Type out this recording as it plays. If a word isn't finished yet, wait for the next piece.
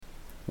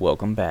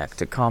Welcome back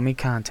to Call Me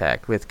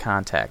Contact with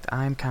Contact.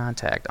 I'm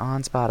Contact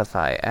on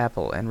Spotify,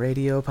 Apple, and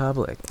Radio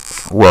Public.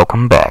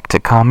 Welcome back to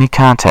Call Me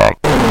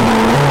Contact.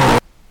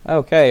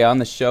 Okay, on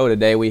the show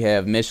today we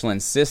have Michelin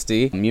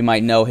Sisti. You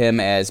might know him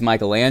as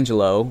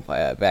Michelangelo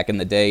back in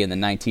the day in the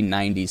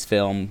 1990s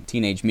film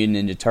Teenage Mutant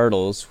Ninja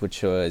Turtles,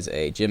 which was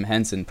a Jim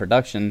Henson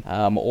production,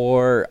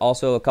 or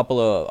also a couple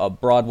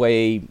of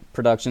Broadway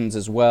productions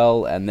as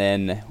well, and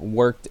then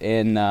worked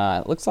in,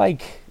 looks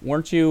like,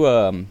 weren't you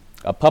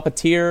a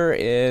puppeteer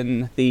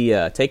in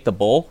the Take the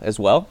Bull as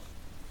well?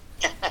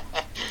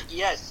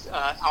 Yes,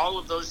 all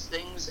of those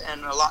things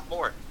and a lot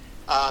more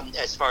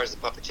as far as the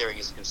puppeteering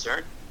is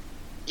concerned.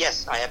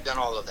 Yes, I have done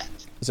all of that.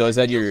 So is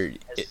that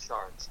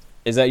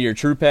your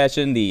true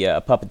passion, the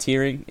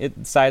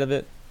puppeteering side of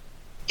it?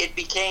 It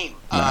became,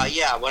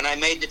 when I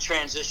made the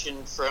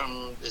transition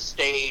from the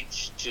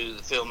stage to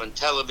the film and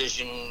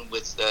television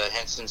with the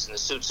Hensons and the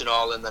suits and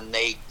all, and then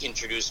they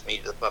introduced me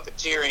to the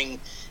puppeteering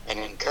and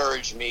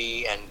encouraged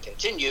me and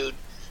continued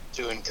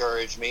to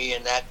encourage me,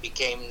 and that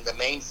became the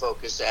main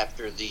focus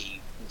after the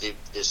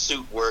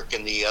suit work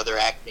and the other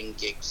acting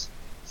gigs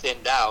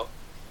thinned out.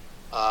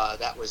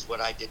 That was what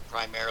I did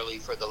primarily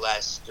for the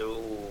last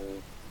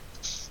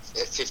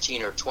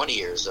 15 or 20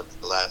 years of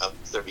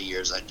 30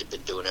 years I've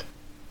been doing it.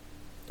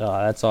 Oh,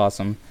 that's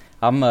awesome.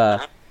 I'm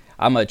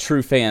a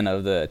true fan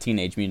of the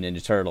Teenage Mutant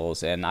Ninja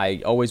Turtles, and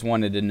I always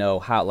wanted to know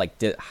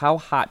how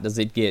hot does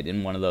it get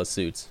in one of those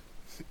suits?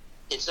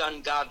 It's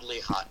ungodly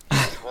hot.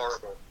 It's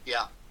horrible.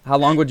 Yeah. How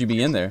long would you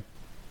be in there?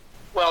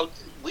 Well,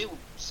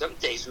 some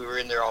days we were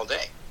in there all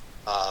day.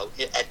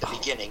 At the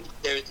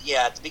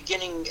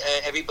beginning,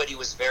 everybody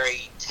was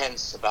very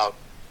tense about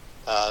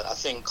a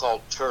thing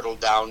called turtle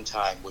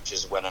downtime, which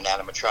is when an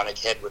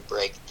animatronic head would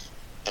break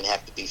and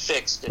have to be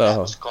fixed, and that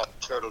was called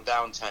turtle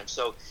downtime.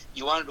 So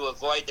you wanted to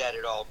avoid that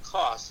at all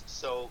costs.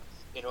 So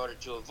in order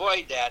to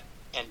avoid that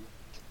and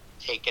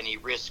take any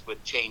risk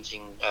with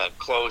changing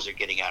clothes or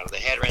getting out of the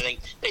head or anything,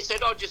 they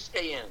said, "Oh, just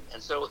stay in."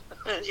 And so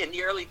in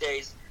the early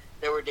days,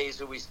 there were days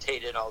where we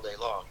stayed in all day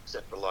long,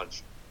 except for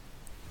lunch.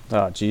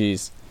 Oh,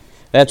 geez.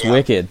 That's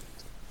wicked.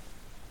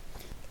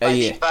 By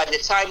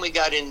the time we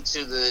got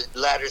into the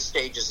latter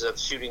stages of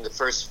shooting the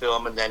first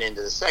film and then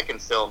into the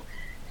second film,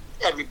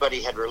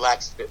 everybody had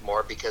relaxed a bit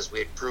more because we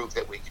had proved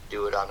that we could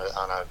do it on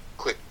a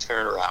quick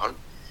turnaround,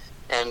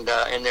 and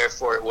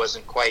therefore it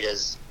wasn't quite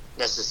as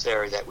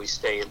necessary that we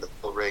stay in the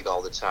full rig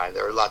all the time.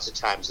 There were lots of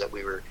times that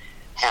we were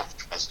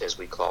half-dressed, as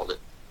we called it.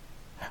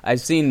 I've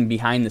seen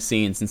behind the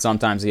scenes, and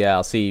sometimes,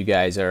 I'll see you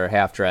guys are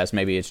half-dressed.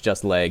 Maybe it's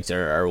just legs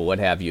or what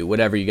have you.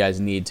 Whatever you guys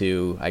need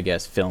to, I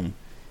guess, film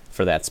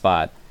for that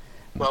spot.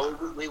 Well,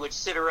 we would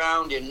sit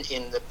around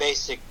in the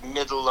basic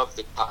middle of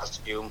the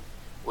costume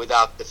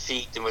without the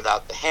feet and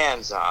without the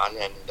hands on,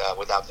 and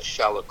without the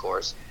shell, of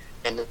course.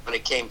 And when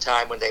it came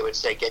time when they would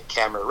say, "Get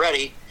camera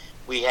ready,"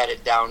 we had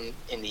it down.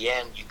 In the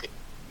end, you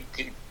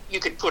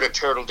could put a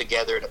turtle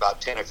together in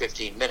about 10 or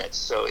 15 minutes,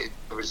 so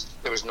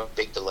there was no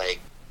big delay.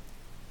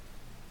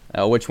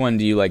 Which one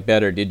do you like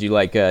better? Did you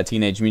like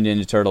Teenage Mutant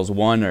Ninja Turtles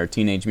 1 or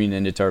Teenage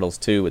Mutant Ninja Turtles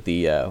 2 with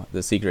the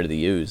Secret of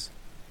the Ooze?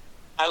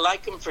 I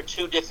like them for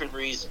two different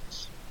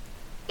reasons.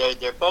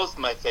 They're both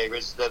my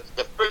favorites.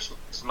 The first one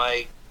is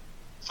my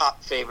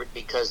top favorite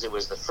because it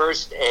was the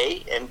first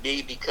A, and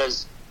B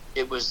because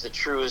it was the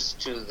truest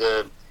to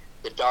the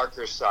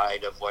darker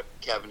side of what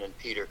Kevin and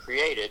Peter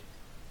created,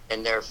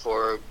 and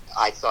therefore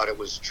I thought it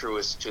was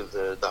truest to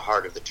the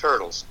heart of the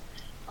Turtles.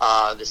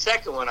 The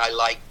second one I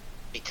like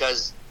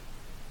because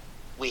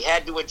we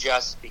had to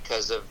adjust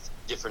because of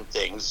different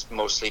things,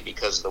 mostly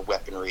because of the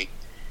weaponry.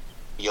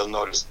 You'll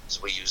notice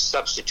we use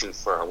substitute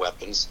for our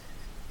weapons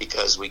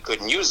because we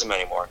couldn't use them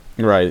anymore.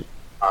 Right.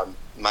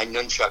 My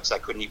nunchucks, they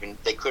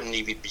couldn't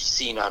even be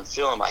seen on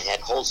film. I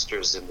had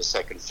holsters in the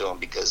second film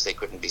because they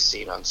couldn't be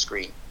seen on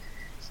screen.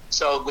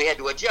 So we had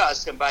to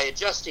adjust, and by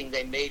adjusting,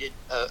 they made it.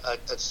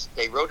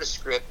 They wrote a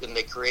script and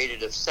they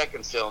created a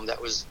second film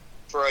that was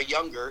for a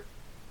younger.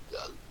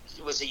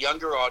 It was a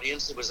younger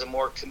audience. It was a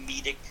more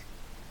comedic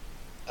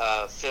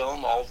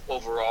film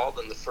overall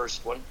than the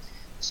first one.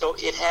 So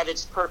it had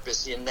its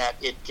purpose in that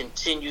it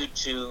continued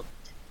to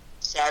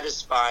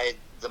satisfy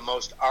the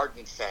most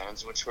ardent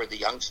fans, which were the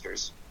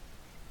youngsters.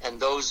 And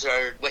those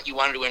are what you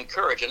wanted to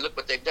encourage. And look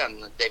what they've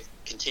done. They've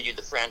continued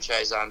the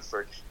franchise on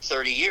for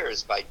 30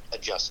 years by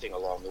adjusting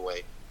along the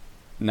way.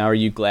 Now, are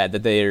you glad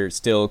that they're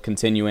still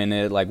continuing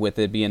it, like with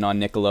it being on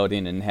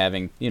Nickelodeon and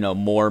having,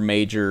 more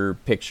major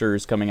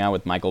pictures coming out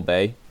with Michael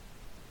Bay?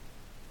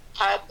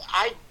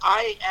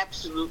 I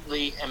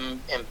absolutely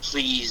am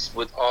pleased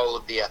with all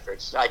of the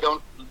efforts. I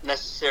don't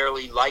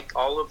necessarily like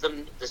all of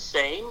them the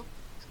same,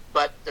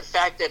 but the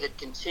fact that it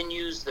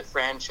continues the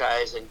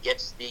franchise and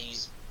gets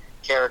these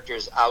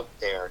characters out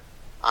there,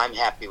 I'm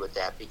happy with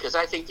that, because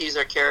I think these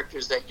are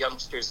characters that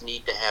youngsters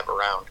need to have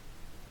around.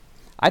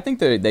 I think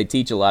they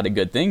teach a lot of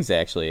good things,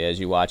 actually, as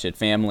you watch it.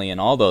 Family and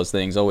all those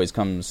things always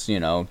comes,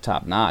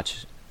 top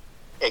notch.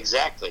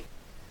 Exactly.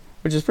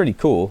 Which is pretty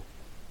cool.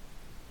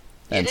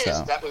 It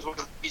is. That was one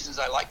of the reasons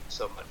I liked it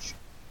so much.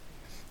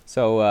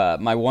 So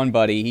my one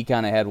buddy, he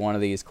kind of had one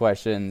of these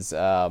questions.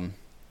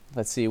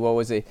 Let's see, what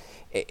was it?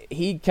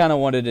 He kind of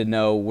wanted to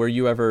know, were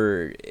you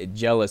ever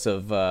jealous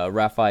of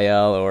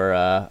Raphael or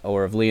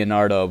of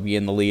Leonardo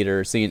being the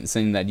leader,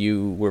 seeing that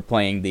you were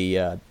playing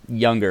the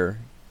younger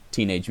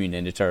Teenage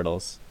Mutant Ninja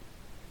Turtles?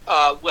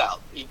 Well,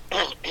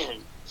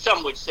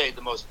 some would say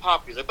the most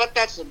popular, but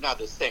that's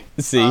another thing.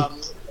 See?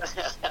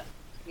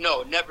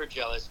 No, never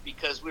jealous,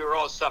 because we were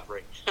all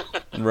suffering.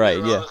 Right,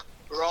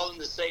 We're all in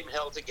the same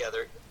hell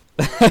together.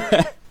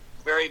 We're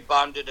very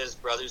bonded as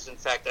brothers. In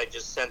fact, I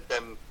just sent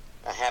them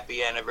a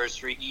happy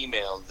anniversary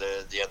email,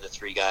 the other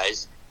three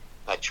guys.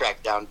 I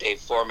tracked down Dave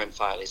Foreman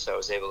finally, so I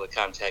was able to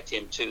contact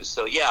him too.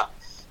 So yeah,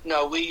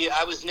 no,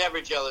 I was never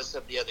jealous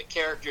of the other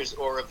characters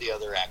or of the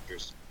other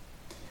actors.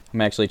 I'm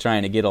actually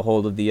trying to get a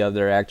hold of the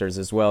other actors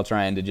as well,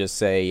 trying to just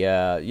say,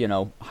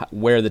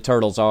 where the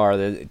Turtles are,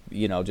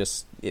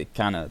 just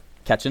kind of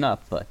catching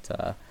up.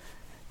 But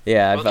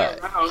yeah, well, they're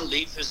around.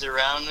 Leaf is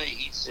around.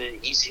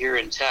 He's here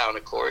in town,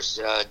 of course.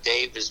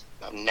 Dave is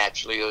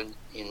naturally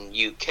in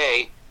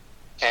UK.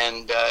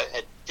 And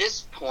at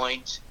this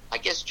point, I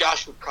guess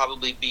Josh would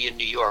probably be in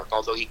New York,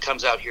 although he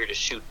comes out here to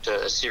shoot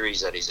a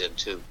series that he's in,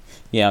 too.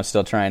 Yeah, I'm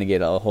still trying to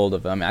get a hold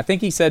of him. I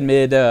think he said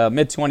mid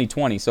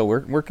 2020, so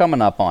we're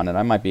coming up on it.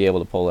 I might be able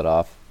to pull it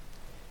off.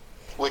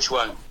 Which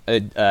one?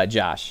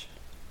 Josh.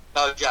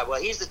 Oh, Josh.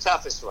 Well, he's the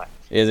toughest one.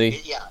 Is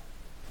he? Yeah.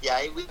 Yeah.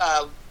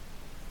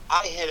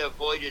 I had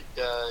avoided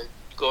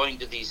going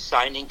to these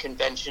signing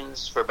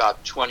conventions for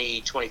about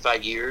 20,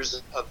 25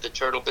 years of the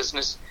turtle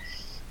business.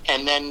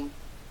 And then,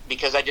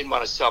 because I didn't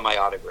want to sell my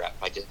autograph.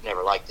 I just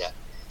never liked that.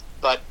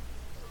 But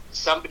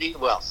somebody,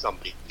 a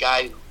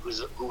guy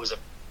who was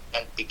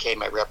and became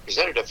my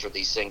representative for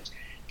these things,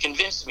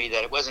 convinced me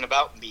that it wasn't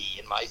about me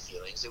and my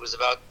feelings. It was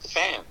about the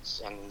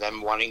fans and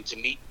them wanting to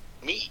meet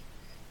me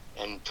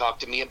and talk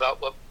to me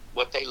about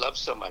what they love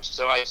so much.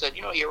 So I said,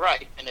 you're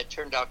right. And it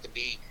turned out to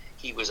be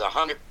he was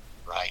 100%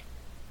 right.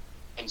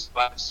 And so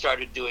I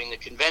started doing the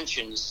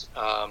conventions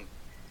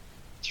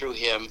through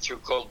him, through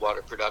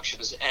Coldwater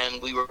Productions,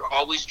 and we were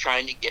always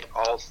trying to get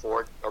all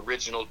 4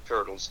 original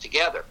Turtles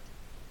together.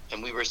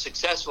 And we were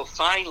successful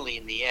finally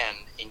in the end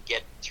in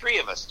get 3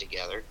 of us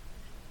together.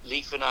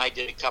 Leaf and I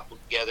did a couple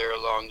together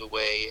along the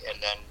way,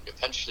 and then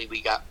eventually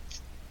we got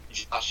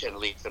Josh and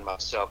Leaf and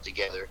myself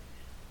together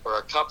for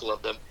a couple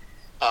of them.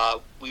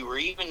 We were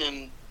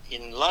even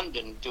in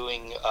London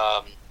doing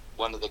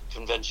one of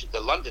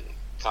the London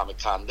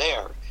Comic-Con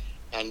there,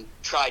 and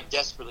tried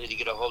desperately to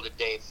get a hold of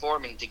Dave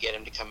Foreman to get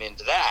him to come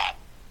into that,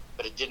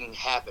 but it didn't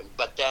happen.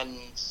 But then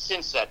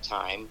since that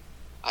time,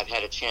 I've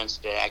had a chance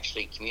to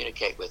actually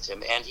communicate with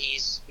him, and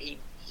he's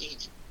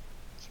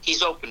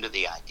open to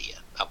the idea.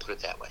 I'll put it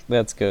that way.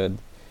 That's good.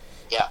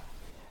 Yeah.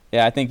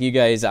 Yeah, I think you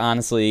guys,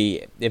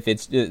 honestly,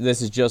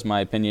 this is just my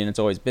opinion, it's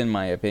always been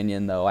my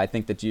opinion, though. I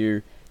think that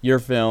your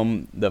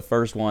film, the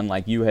first one,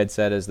 like you had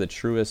said, is the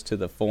truest to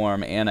the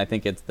form, and I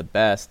think it's the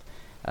best.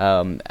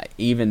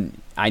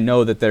 Even I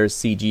know that there's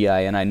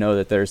CGI and I know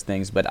that there's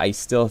things, but I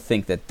still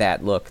think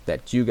that look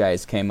that you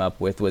guys came up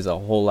with was a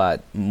whole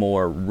lot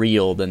more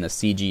real than the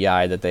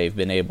CGI that they've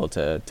been able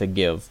to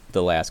give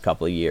the last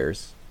couple of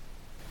years.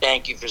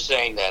 Thank you for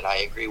saying that. I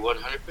agree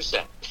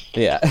 100%.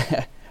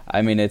 Yeah.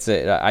 I mean,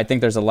 I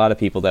think there's a lot of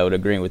people that would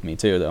agree with me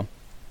too, though.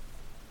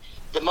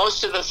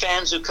 Most of the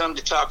fans who come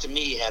to talk to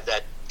me have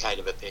that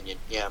kind of opinion.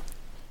 Yeah.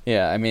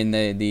 Yeah, I mean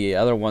the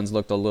other ones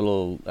looked a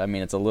little. I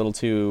mean, it's a little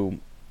too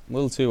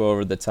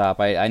over the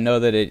top. I know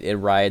that it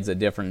rides a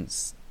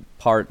different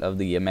part of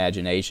the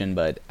imagination,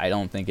 but I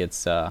don't think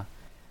it's. I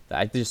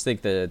just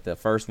think the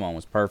first one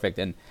was perfect,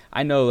 and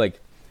I know like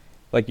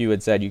you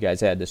had said, you guys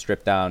had to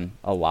strip down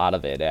a lot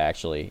of it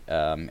actually,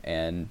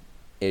 and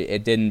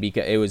it didn't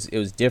because it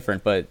was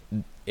different, but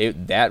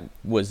that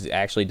was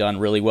actually done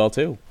really well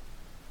too.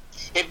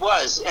 It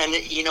was, and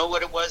you know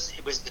what it was?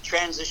 It was the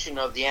transition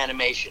of the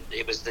animation.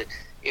 It was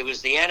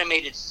the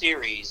animated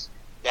series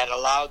that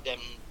allowed them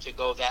to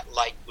go that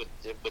light with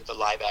the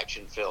live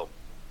action film.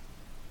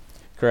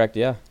 Correct.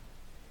 Yeah.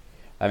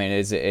 I mean,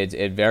 it's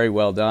very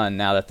well done.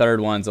 Now the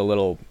third one's a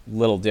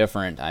little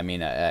different. I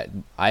mean,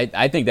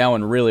 I think that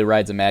one really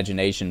rides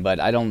imagination, but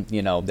I don't.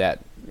 That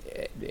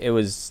it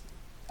was.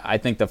 I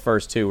think the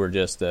first 2 were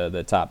just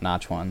the top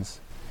notch ones.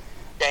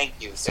 Thank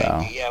you.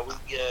 Yeah,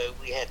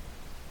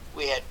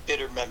 we had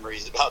bitter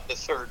memories about the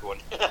third one.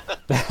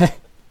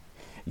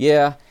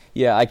 Yeah,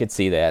 I could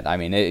see that. I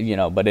mean,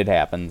 but it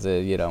happens.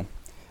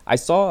 I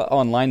saw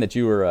online that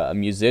you were a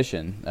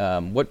musician.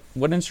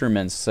 What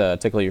instruments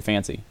tickle your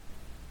fancy?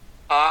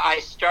 I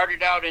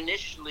started out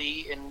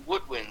initially in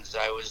woodwinds.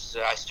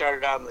 I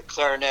started out in the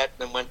clarinet,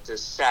 then went to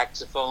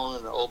saxophone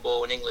and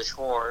oboe and English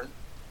horn,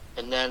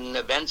 and then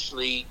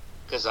eventually,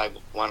 because I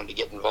wanted to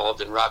get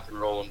involved in rock and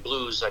roll and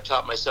blues, I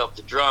taught myself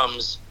the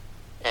drums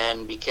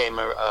and became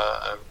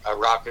a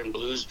rock and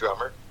blues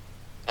drummer.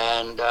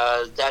 And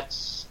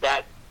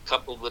that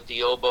coupled with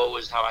the oboe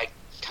is how I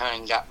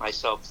kind of got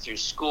myself through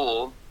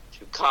school,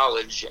 through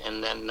college,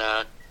 and then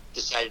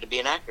decided to be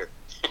an actor.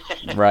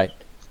 Right.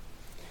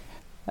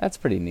 That's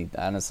pretty neat.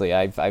 Honestly,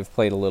 I've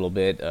played a little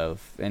bit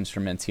of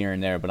instruments here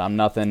and there, but I'm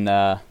nothing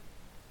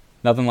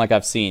like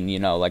I've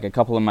seen. Like a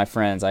couple of my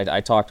friends,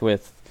 I talked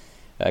with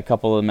a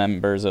couple of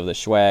members of the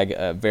Schwag,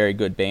 a very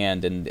good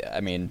band, and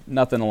I mean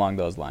nothing along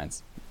those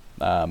lines.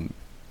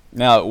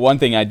 Now, one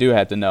thing I do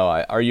have to know: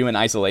 are you in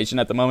isolation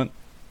at the moment?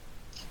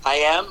 I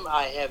am.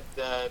 I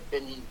have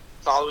been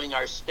following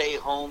our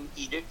stay-home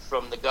edict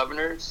from the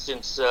governor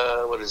since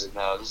what is it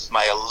now? This is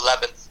my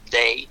 11th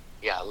day.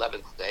 Yeah,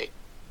 11th day.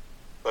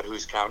 But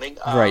who's counting?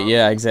 Right,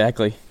 yeah,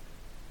 exactly.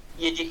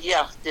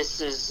 Yeah,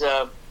 this is,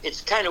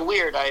 it's kind of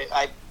weird.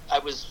 I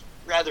was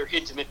rather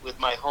intimate with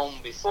my home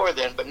before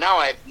then, but now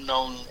I've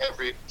known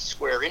every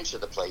square inch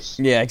of the place.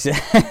 Yeah,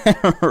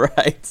 exactly.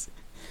 Right.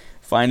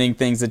 Finding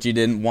things that you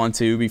didn't want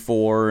to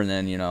before, and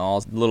then,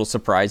 all little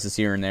surprises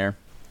here and there.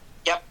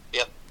 Yep.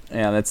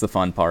 Yeah, that's the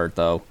fun part,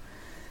 though.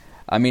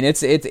 I mean,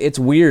 it's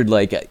weird.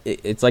 Like,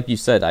 it's like you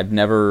said, I've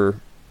never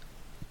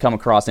come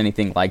across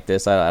anything like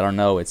this. I don't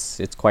know.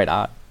 It's quite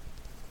odd.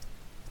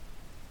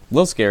 A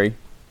little scary.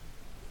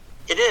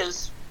 It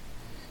is.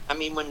 I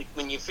mean,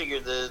 when you figure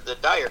the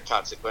dire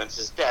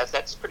consequences, death,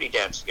 that's pretty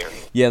damn scary.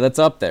 Yeah, that's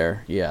up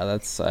there. Yeah,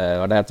 that's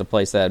I'd have to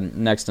place that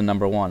next to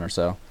number one or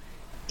so.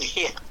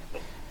 Yeah,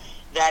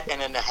 that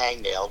and then the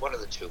hangnail, one of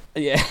the two.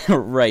 Yeah,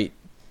 right.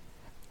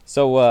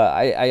 So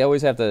I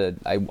always have to.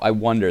 I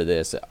wonder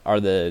this: are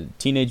the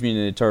Teenage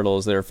Mutant Ninja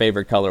Turtles their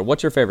favorite color?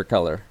 What's your favorite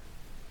color?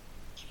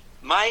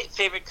 My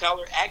favorite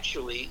color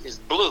actually is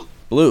blue.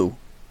 Blue.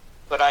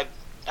 But I've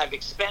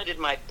expanded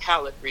my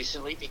palette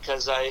recently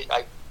because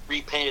I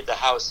repainted the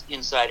house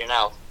inside and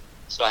out,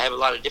 so I have a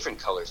lot of different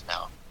colors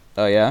now.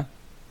 Oh yeah.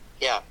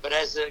 Yeah, but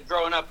as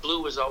growing up,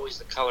 blue was always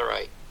the color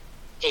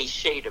a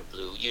shade of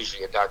blue,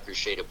 usually a darker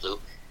shade of blue,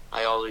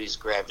 I always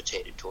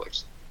gravitated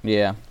towards.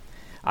 Yeah,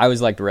 I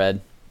always liked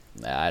red.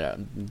 I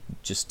don't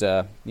just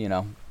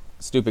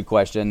stupid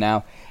question.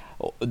 Now,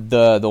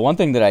 the one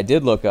thing that I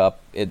did look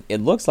up,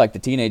 it looks like the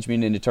Teenage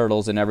Mutant Ninja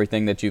Turtles and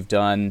everything that you've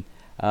done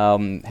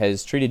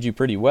has treated you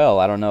pretty well.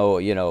 I don't know,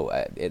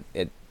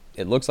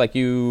 it looks like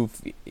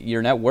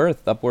your net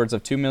worth upwards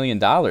of $2 million.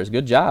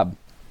 Good job.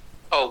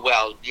 Oh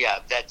well, yeah,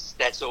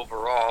 that's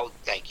overall.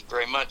 Thank you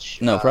very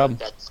much. No problem.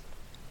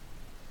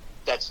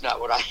 That's not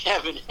what I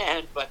have in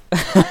hand, but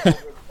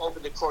over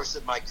the course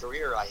of my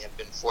career, I have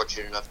been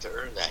fortunate enough to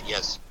earn that.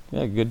 Yes.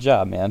 Yeah, good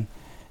job, man.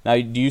 Now,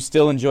 do you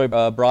still enjoy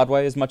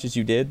Broadway as much as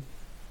you did?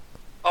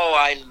 Oh,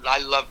 I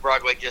love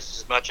Broadway just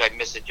as much. I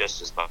miss it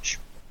just as much.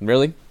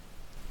 Really?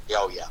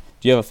 Oh yeah.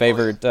 Do you have a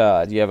favorite?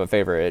 Do you have a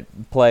favorite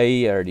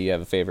play, or do you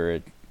have a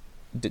favorite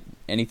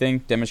anything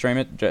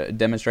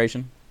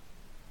demonstration?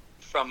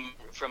 From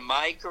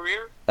my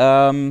career?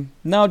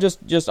 No,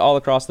 just all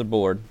across the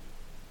board.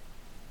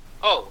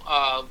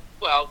 Oh,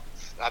 well,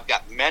 I've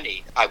got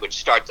many. I would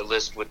start the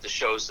list with the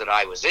shows that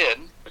I was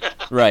in.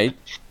 Right.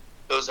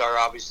 Those are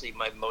obviously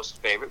my most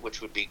favorite,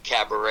 which would be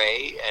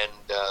Cabaret and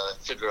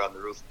Fiddler on the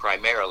Roof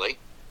primarily,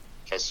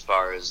 as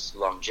far as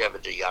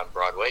longevity on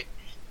Broadway.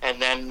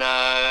 And then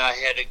I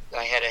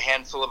had a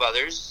handful of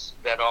others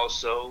that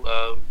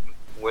also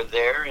were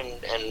there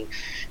and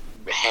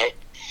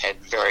had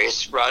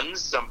various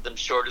runs, some of them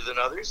shorter than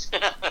others.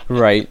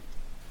 Right.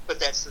 But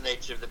that's the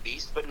nature of the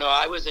beast. But no,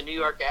 I was a New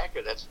York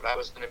actor. That's what I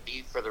was going to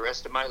be for the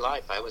rest of my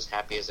life. I was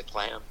happy as a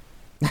clam.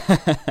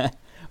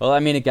 Well, I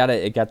mean, it got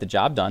the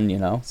job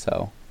done,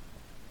 so.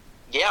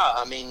 Yeah,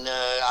 I mean,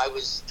 I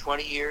was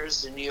 20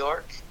 years in New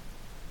York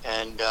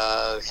and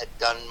had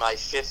done my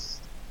 5th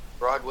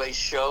Broadway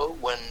show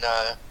when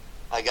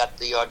I got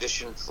the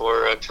audition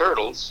for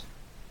Turtles,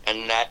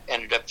 and that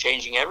ended up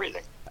changing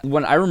everything.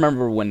 I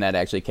remember when that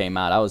actually came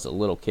out, I was a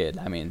little kid.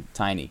 I mean,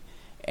 tiny.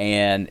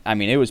 And, I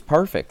mean, it was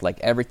perfect. Like,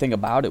 everything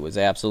about it was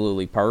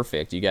absolutely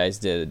perfect. You guys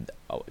did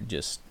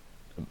just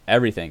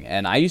everything.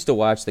 And I used to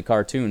watch the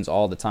cartoons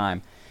all the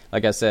time.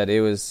 Like I said,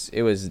 it was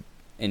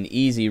an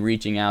easy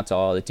reaching out to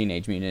all the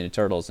Teenage Mutant Ninja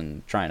Turtles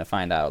and trying to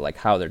find out, like,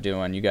 how they're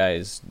doing. You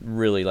guys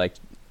really, like,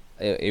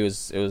 it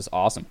was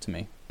awesome to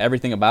me.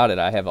 Everything about it.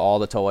 I have all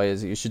the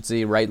toys. You should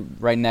see right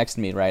next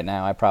to me right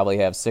now. I probably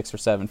have 6 or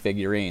 7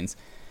 figurines.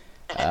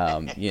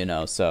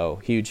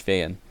 So huge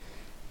fan.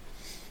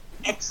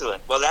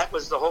 Excellent. Well, that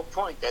was the whole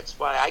point. That's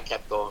why I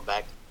kept going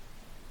back.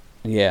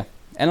 Yeah.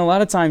 And a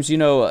lot of times,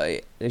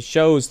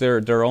 shows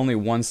they're only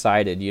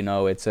one-sided.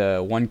 It's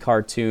one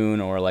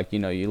cartoon, or like you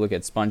look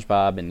at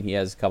SpongeBob and he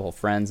has a couple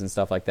friends and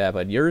stuff like that.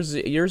 But yours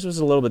was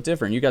a little bit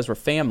different. You guys were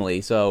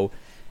family, so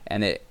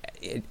and it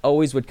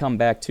always would come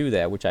back to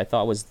that, which I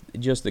thought was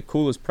just the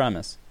coolest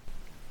premise.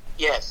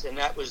 Yes, and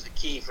that was the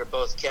key for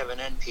both Kevin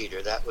and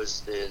Peter. That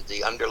was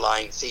the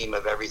underlying theme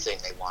of everything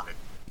they wanted.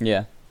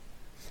 Yeah.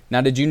 Now,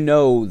 did you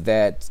know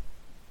that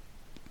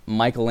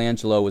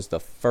Michelangelo was the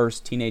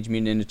first Teenage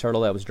Mutant Ninja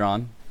Turtle that was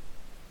drawn?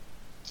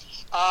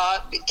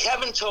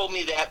 Kevin told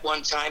me that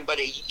one time, but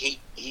he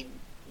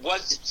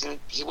wasn't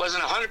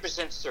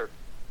 100% certain.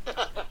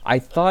 I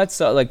thought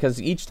so,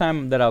 because each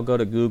time that I'll go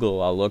to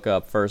Google, I'll look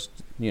up first,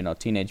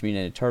 Teenage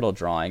Mutant Ninja Turtle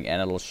drawing,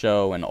 and it'll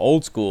show an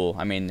old school.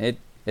 I mean,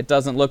 It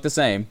doesn't look the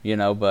same,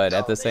 but at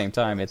No, the same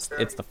time, it's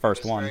the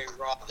first one. Very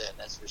raw then,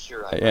 that's for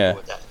sure. I Yeah. remember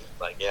what that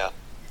looked like. Yeah.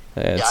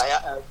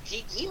 It's-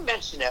 He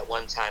mentioned that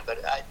one time, but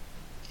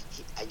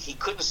he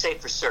couldn't say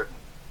for certain.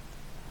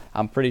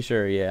 I'm pretty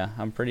sure. Yeah,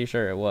 I'm pretty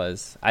sure it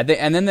was. I think,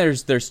 and then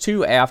there's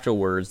two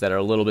afterwards that are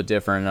a little bit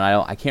different, and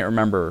I can't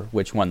remember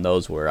which one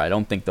those were. I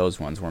don't think those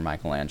ones were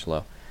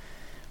Michelangelo,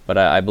 but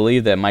I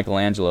believe that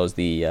Michelangelo's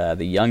the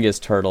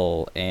youngest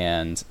turtle,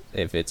 and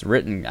if it's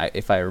written,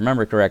 if I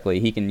remember correctly,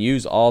 he can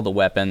use all the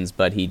weapons,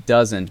 but he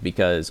doesn't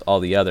because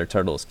all the other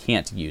turtles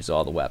can't use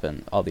all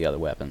the other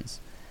weapons.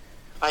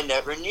 I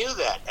never knew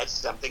that. That's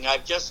something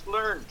I've just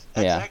learned.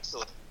 That's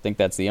excellent. I think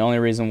that's the only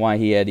reason why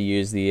he had to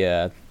use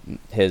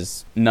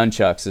his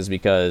nunchucks is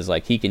because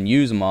he can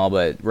use them all,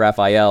 but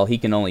Raphael, he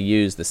can only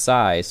use the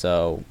sai,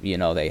 so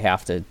they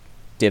have to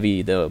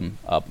divvy them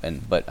up.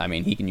 But I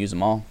mean, he can use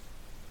them all.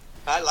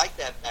 I like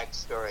that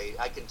backstory.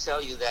 I can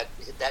tell you that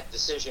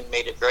decision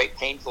made it very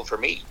painful for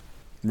me.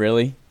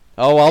 Really?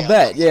 Oh, I'll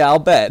bet. Yeah, I'll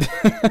bet.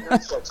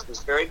 It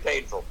was very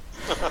painful.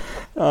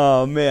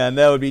 Oh man,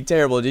 that would be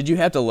terrible. Did you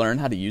have to learn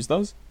how to use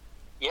those?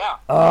 Yeah.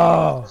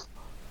 Oh.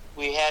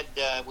 We had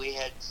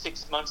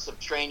 6 months of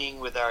training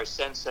with our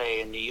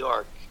sensei in New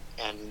York,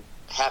 and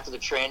half of the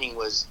training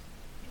was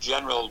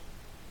general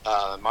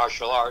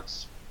martial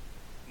arts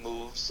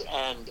moves,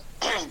 and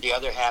the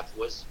other half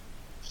was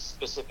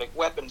specific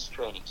weapons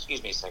training.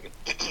 Excuse me a second.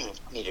 I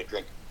need a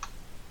drink.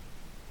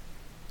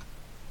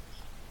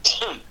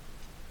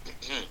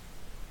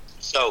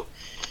 So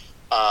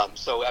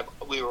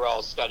we were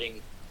all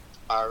studying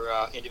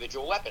our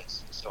individual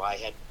weapons. So I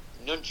had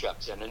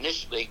nunchucks, and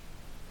initially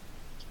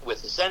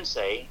with the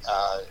sensei,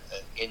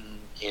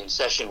 in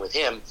session with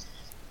him,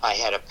 I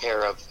had a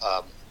pair of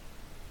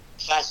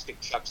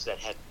plastic chucks that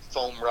had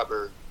foam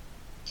rubber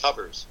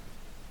covers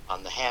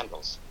on the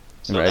handles,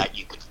 so that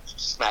you could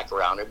smack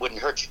around. It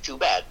wouldn't hurt you too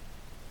bad.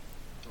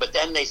 But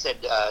then they said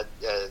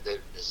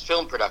this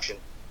film production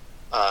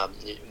called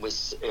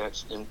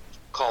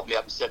me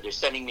up and said they're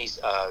sending me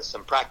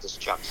some practice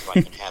chucks so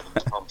I can have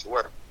them home to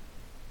work.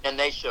 And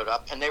they showed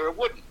up, and they were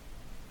wooden,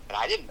 and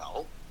I didn't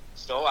know.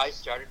 So I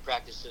started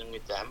practicing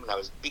with them, and I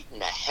was beating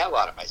the hell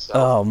out of myself.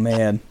 Oh,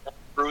 man.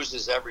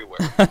 Bruises everywhere.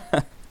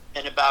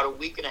 And about a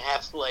week and a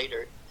half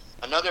later,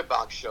 another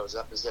box shows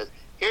up and says,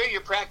 "Here are your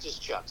practice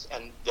chucks."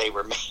 And they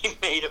were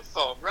made of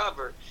foam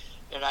rubber.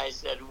 And I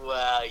said,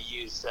 "Well,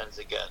 you sons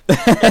of guns."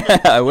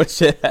 I wish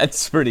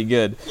that's pretty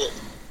good.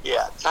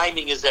 Yeah,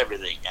 timing is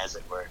everything, as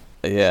it were.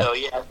 Yeah. So,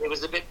 yeah, it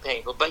was a bit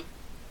painful. But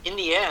in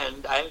the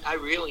end, I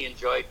really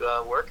enjoyed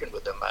working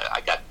with them.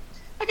 I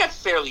got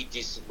fairly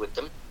decent with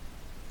them.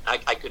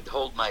 I could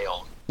hold my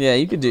own. Yeah,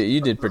 you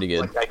did pretty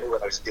good. I knew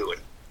what I was doing.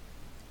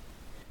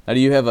 Now, do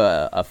you have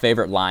a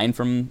favorite line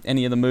from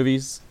any of the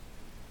movies?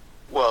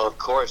 Well, of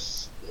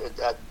course,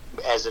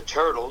 as a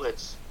turtle,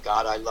 it's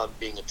 "God, I love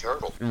being a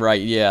turtle."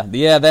 Right. Yeah.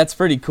 Yeah. That's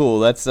pretty cool.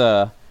 That's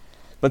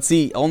But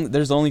see,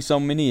 there's only so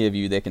many of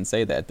you that can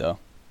say that, though.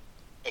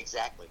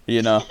 Exactly.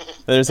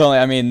 There's only.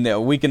 I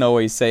mean, we can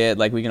always say it,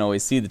 we can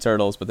always see the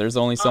turtles, but there's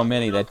only so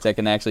many that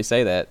can actually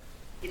say that.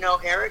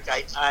 Eric,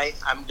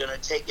 I'm going to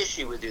take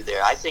issue with you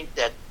there. I think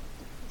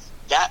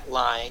that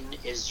line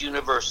is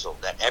universal,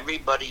 that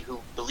everybody who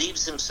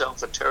believes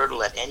himself a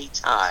turtle at any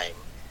time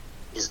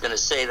is going to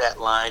say that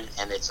line,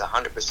 and it's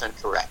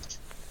 100% correct.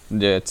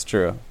 Yeah, it's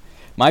true.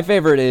 My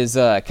favorite is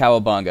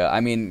Cowabunga.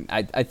 I mean,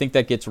 I think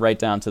that gets right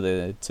down to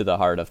the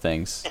heart of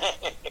things.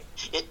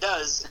 It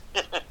does.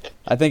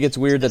 I think it's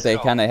weird that they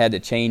kind of had to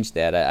change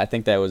that. I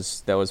think that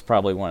was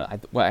probably one.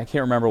 I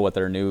can't remember what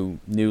their new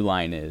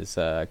line is,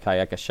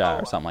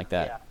 Kayakasha or something like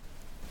that. Yeah.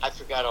 I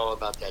forgot all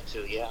about that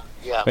too. Yeah.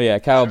 But yeah,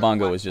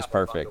 Cowabunga was just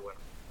perfect.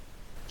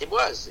 It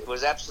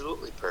was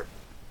absolutely perfect.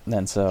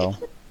 And so,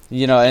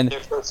 and their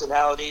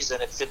personalities,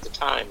 and it fit the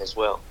time as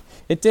well.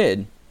 It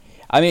did.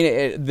 I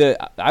mean,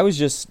 I was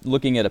just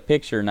looking at a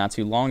picture not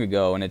too long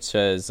ago, and it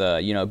says,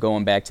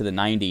 going back to the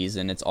 90s,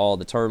 and it's all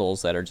the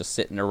turtles that are just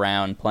sitting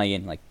around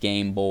playing,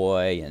 Game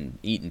Boy and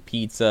eating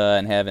pizza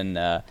and having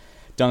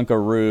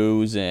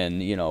Dunkaroos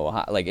and,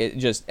 it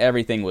just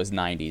everything was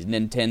 90s.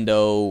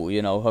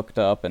 Nintendo, hooked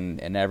up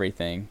and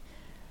everything.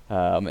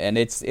 And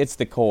it's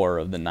the core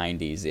of the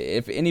 90s.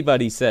 If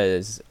anybody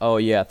says, oh,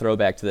 yeah,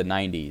 throwback to the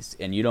 90s,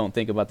 and you don't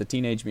think about the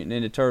Teenage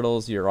Mutant Ninja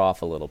Turtles, you're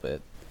off a little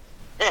bit.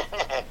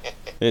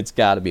 It's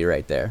got to be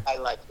right there. I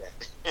like that.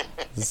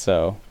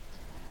 So,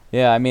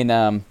 yeah, I mean,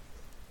 I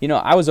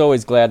was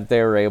always glad that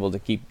they were able to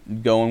keep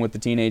going with the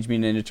Teenage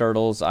Mutant Ninja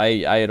Turtles. I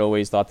had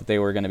always thought that they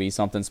were going to be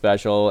something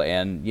special,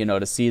 and,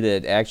 to see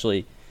that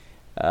actually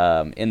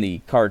in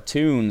the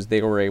cartoons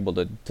they were able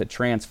to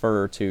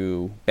transfer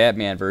to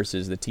Batman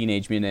versus the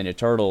Teenage Mutant Ninja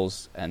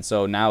Turtles, and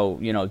so now,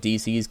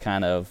 DC's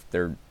kind of,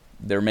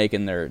 they're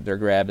making their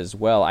grab as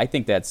well. I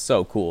think that's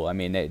so cool. I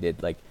mean, they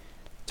did,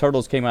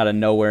 Turtles came out of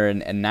nowhere,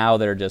 and now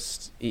they're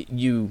just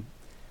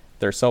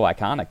they're so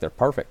iconic. They're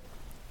perfect.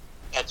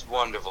 That's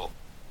wonderful.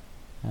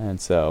 And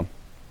so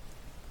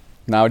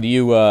now, do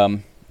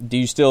you do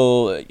you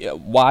still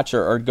watch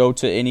or go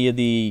to any of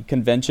the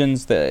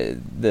conventions,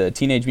 the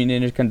Teenage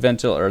Mutant Ninja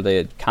Convention or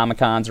the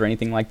Comic-Cons or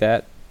anything like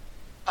that?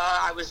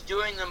 I was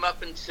doing them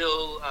up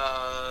until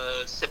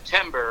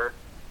September,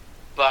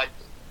 but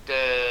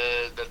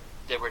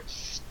there were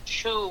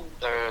two,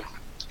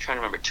 trying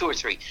to remember, two or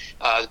three,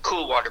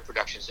 Cool Water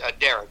Productions.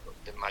 Derek,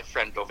 my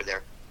friend over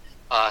there,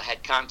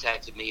 had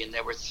contacted me, and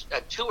there were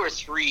two or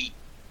three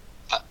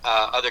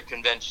other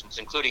conventions,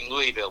 including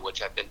Louisville,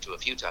 which I've been to a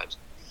few times,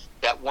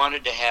 that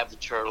wanted to have the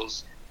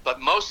Turtles,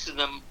 but most of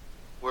them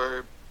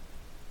were,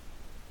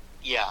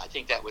 I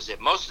think that was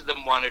it. Most of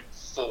them wanted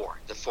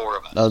the four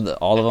of us. Oh,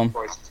 all of them? Of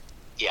course,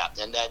 yeah,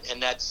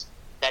 and that's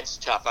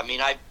tough. I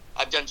mean,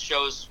 I've done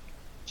shows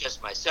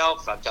just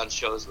myself. I've done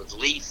shows with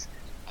Leaf.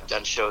 I've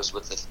done shows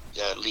with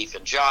Leaf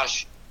and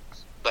Josh,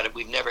 but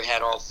we've never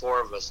had all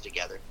four of us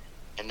together,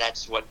 and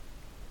that's what,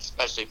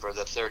 especially for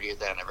the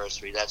 30th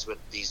anniversary, that's what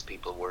these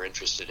people were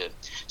interested in.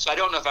 So I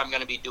don't know if I'm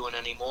going to be doing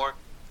any more.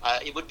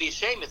 It would be a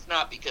shame if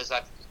not, because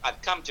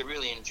I've come to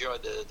really enjoy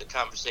the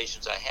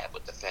conversations I have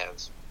with the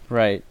fans.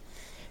 Right.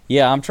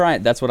 Yeah, I'm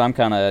trying. That's what I'm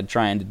kind of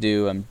trying to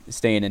do. I'm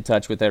staying in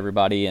touch with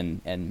everybody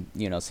and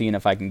seeing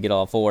if I can get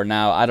all four.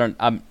 Now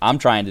I'm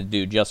trying to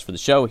do just for the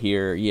show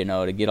here,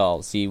 to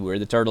see where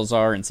the Turtles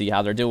are and see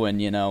how they're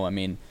doing. I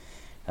mean,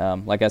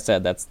 like I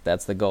said,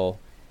 that's the goal.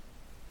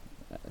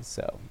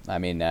 So I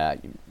mean, I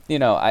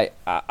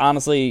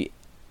honestly,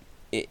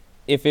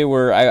 if it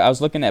were, I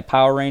was looking at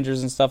Power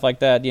Rangers and stuff like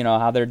that,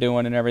 how they're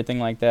doing and everything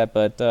like that.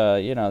 But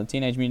the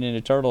Teenage Mutant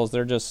Ninja Turtles,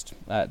 they're just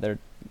they're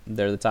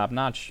the top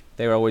notch.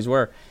 They always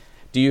were.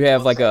 Do you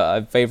have like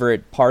a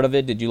favorite part of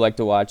it? Did you like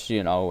to watch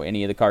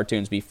any of the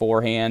cartoons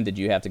beforehand? Did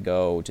you have to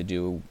go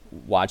to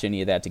watch any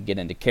of that to get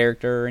into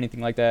character or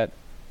anything like that?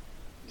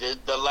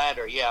 The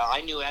latter, yeah. I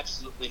knew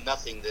absolutely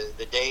nothing.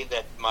 The day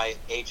that my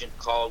agent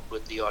called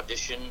with the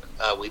audition,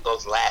 we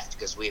both laughed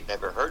because we had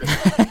never heard of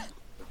the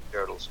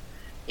Turtles.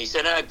 He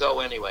said, I'd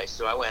go anyway,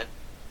 so I went.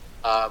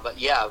 But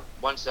yeah,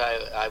 once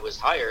I was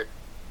hired,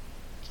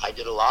 I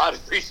did a lot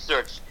of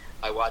research.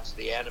 I watched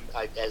the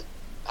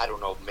I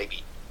don't know,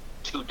 maybe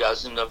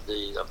 24 of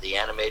the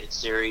animated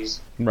series,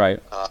 right?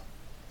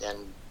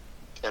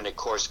 And of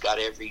course got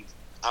every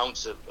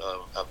ounce of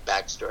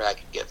backstory I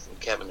could get from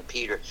Kevin and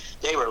Peter.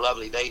 They were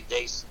lovely.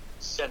 They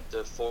sent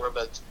the four of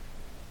us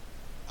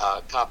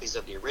copies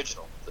of the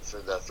original for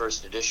the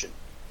first edition,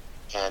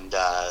 and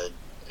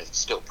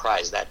still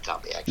prize that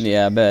copy actually.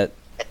 Yeah, I bet.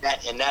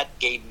 And that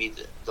gave me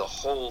the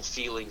whole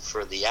feeling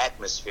for the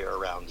atmosphere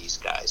around these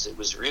guys. It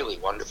was really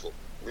wonderful.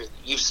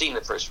 You've seen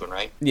the first one,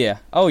 right? Yeah.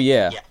 Oh,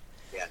 yeah.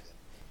 Yeah.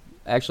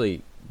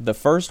 Actually, the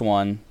first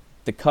one,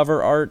 the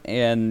cover art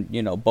and,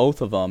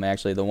 both of them,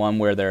 actually, the one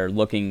where they're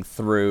looking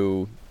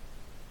through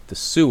the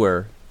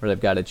sewer, where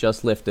they've got it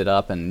just lifted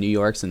up and New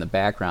York's in the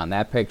background,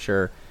 that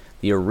picture,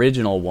 the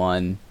original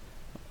one,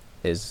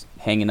 is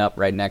hanging up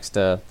right next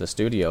to the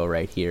studio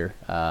right here.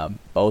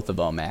 Both of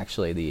them,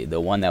 actually, the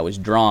one that was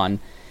drawn,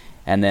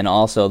 and then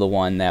also the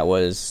one that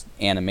was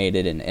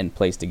animated and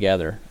placed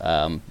together.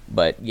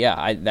 But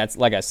yeah, that's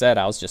like I said,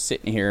 I was just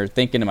sitting here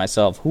thinking to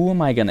myself, who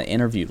am I going to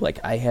interview? Like,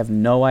 I have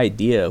no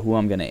idea who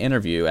I'm going to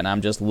interview, and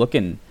I'm just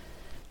looking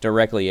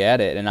directly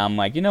at it, and I'm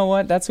like, you know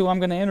what? That's who I'm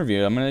going to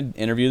interview. I'm going to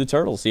interview the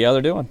Turtles, see how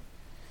they're doing.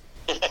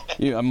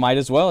 I might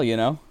as well,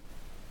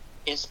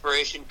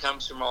 Inspiration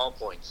comes from all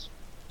points.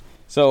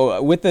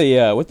 So with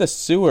the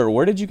sewer,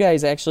 where did you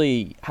guys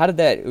actually? How did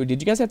that?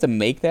 Did you guys have to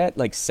make that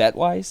like set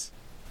wise?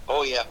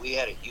 Oh yeah, we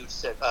had a huge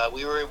set.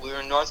 We were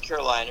in North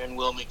Carolina in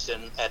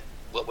Wilmington at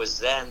what was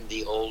then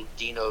the old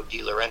Dino De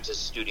Laurentiis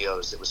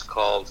Studios. It was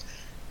called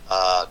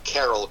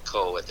Carol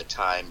Co. at the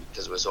time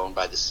because it was owned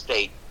by the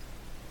state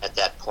at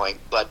that point.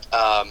 But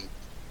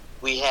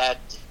we had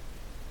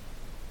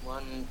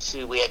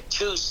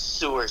two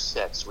sewer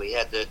sets. We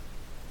had the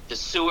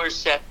sewer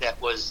set that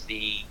was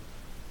the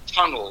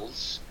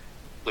tunnels,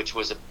 which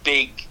was a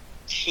big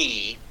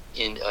T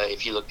in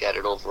if you looked at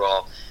it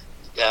overall,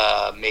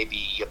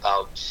 maybe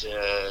about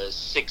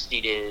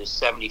 60 to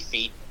 70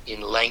 feet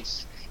in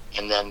length,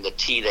 and then the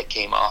T that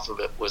came off of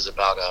it was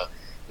about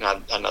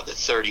another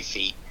 30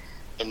 feet.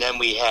 And then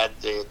we had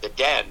the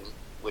den,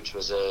 which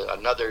was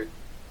another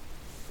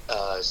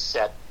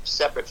set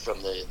separate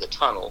from the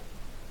tunnel,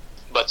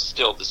 but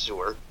still the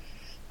sewer.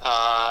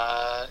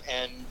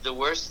 And the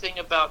worst thing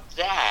about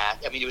that,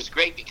 I mean, it was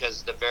great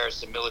because the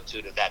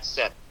verisimilitude of that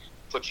set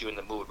put you in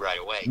the mood right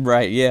away.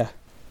 Right, yeah.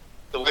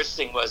 The worst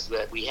thing was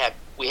that we had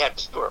a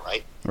store,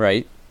 right?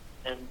 Right.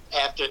 And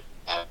after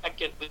a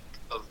week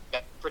of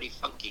got pretty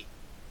funky,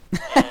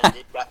 and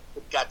it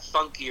got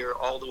funkier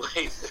all the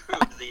way through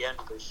to the end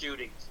of the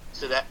shooting.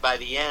 So that by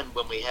the end,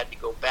 when we had to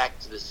go back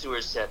to the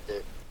sewer set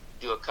to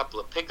do a couple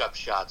of pickup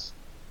shots,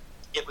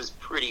 it was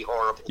pretty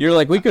horrible. You're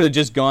like, we could have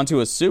just gone to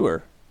a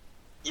sewer.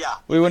 Yeah.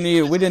 We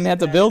didn't have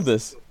to build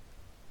this.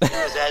 It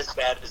was as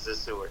bad as the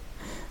sewer.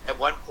 At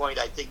one point,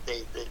 I think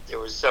there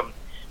was some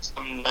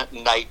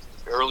night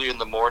early in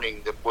the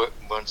morning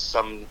when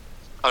some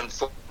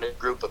unfortunate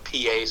group of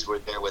PAs were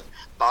there with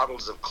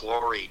bottles of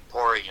chlorine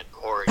pouring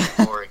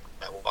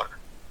that water.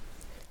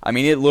 I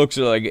mean, it looks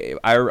like,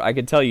 I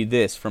could tell you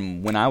this,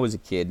 from when I was a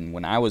kid and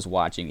when I was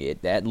watching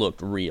it, that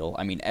looked real.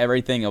 I mean,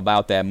 everything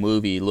about that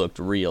movie looked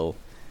real.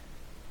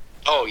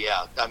 Oh,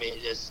 yeah. I mean,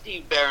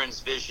 Steve Barron's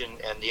vision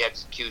and the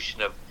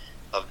execution of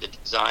the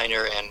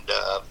designer and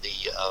of the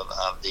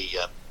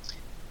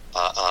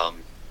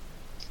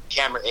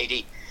camera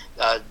AD,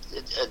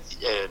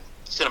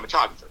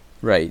 cinematographer.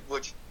 Right.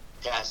 Which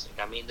fantastic.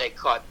 I mean,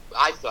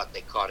 I thought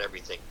they caught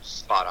everything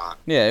spot on.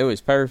 Yeah, it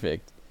was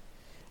perfect.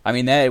 I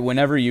mean, that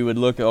whenever you would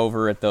look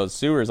over at those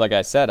sewers, like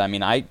I said, I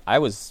mean, I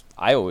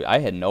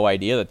had no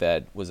idea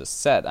that was a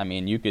set. I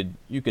mean, you could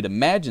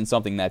imagine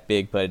something that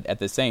big, but at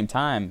the same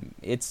time,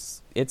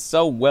 it's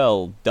so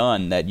well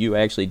done that you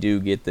actually do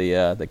get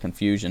the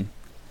confusion.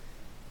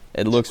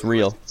 It looks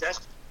real.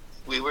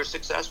 We were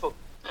successful.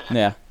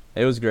 Yeah,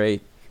 it was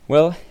great.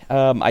 Well,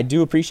 I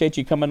do appreciate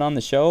you coming on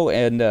the show,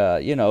 and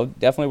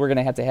definitely we're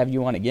gonna have to have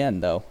you on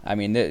again, though. I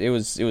mean, it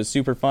was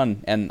super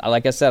fun, and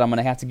like I said, I'm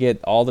gonna have to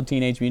get all the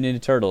Teenage Mutant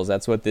Ninja Turtles.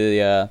 That's what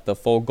the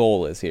full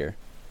goal is here.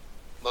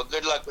 Well,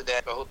 good luck with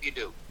that. I hope you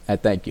do.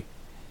 Thank you.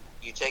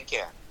 You take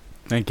care.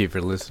 Thank you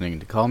for listening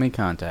to Call Me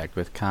Contact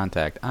with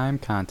Contact. I'm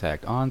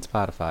Contact on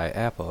Spotify,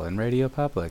 Apple, and Radio Public.